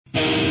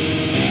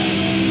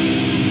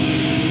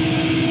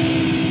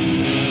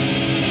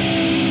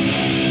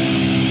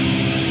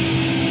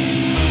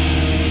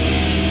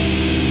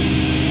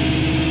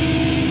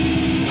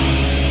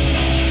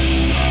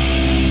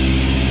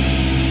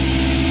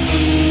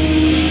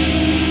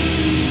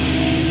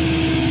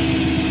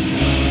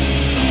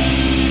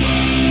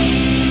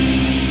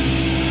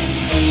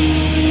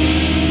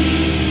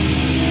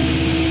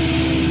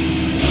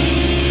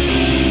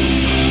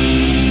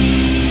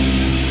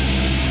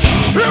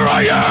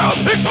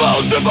am,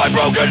 exposed in my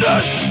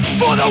brokenness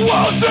for the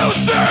world to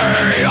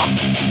see.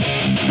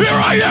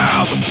 Here I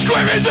am,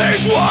 screaming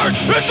these words,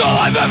 it's all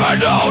I've ever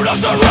known of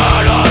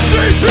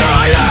serenity. Here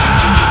I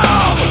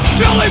am,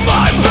 telling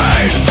my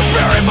pain,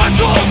 bearing my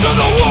soul to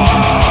the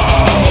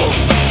world.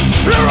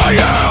 Here I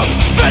am,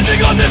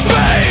 venting on this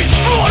page,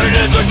 flooded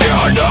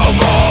insecure no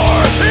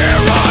more.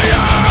 Here I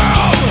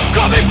am,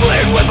 coming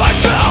clean with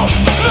myself,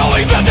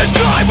 knowing that this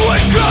time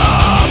would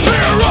come.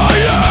 Here I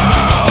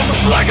am,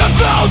 like a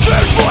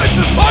thousand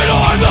voices, I know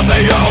I'm not the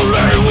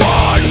only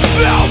one.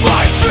 Now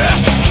my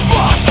fist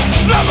must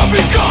never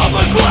become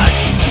a glitch,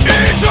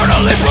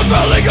 eternally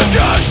prevailing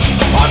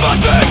against. I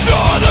must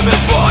endure the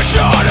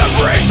misfortune and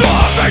bring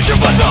salvation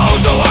for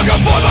those who hunger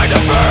for my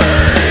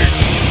defeat.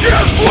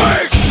 Give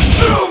wings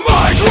to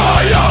my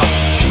triumph,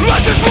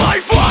 let this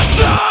life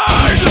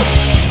ascend.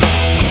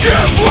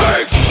 Give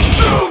wings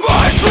to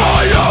my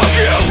triumph,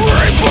 give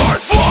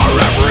rebirth for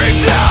every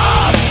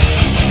death.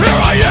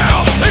 Here I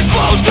am,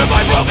 exposed in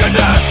my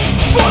brokenness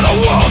for the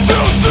world to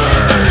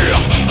see.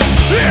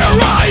 Here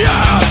I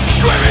am,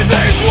 screaming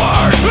these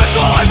words, it's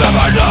all I've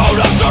ever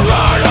known of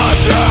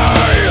serenity.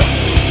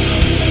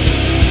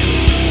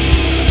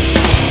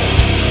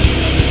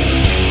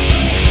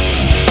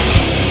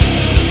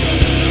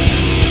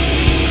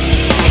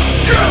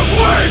 Give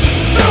wings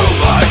to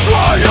my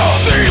triumph,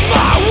 see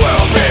my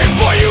will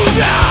before you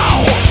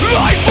now.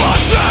 Life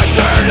ascends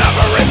in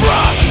every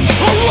breath,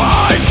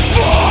 arise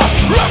for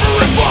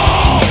every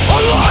fall,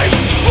 alive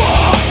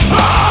for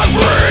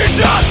every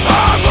death,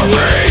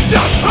 every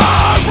death,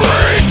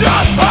 every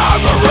death,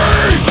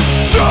 every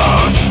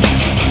death.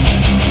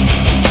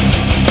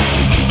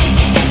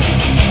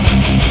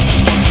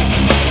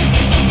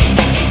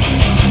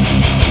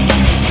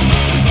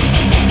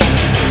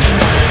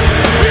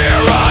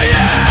 Here I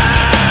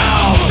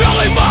am,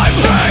 telling my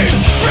pain,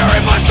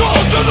 bearing my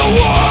soul to the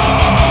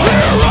world.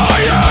 Here I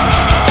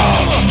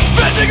am,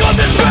 venting on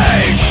this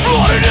page,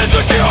 flooded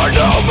insecure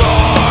no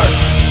more.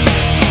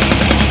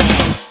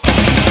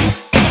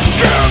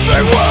 Give me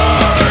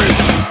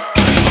words,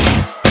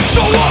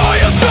 so I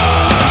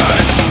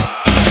ascend.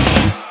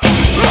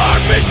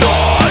 Let me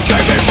soar,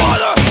 take me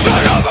farther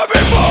than ever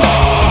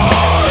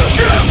before.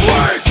 Give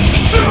wings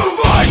to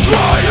my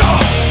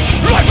triumph,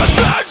 life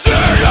ascends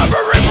in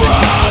every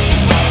breath.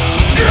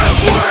 Give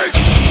wings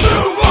to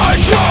my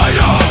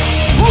triumph,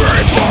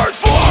 rebirth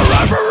for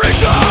every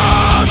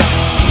death.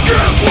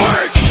 Give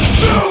wings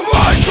to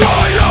my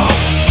triumph,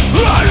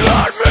 and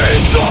let me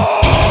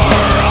soar.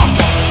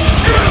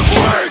 Give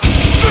wings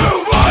to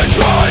my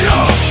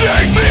triumph,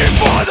 take me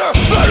farther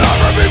than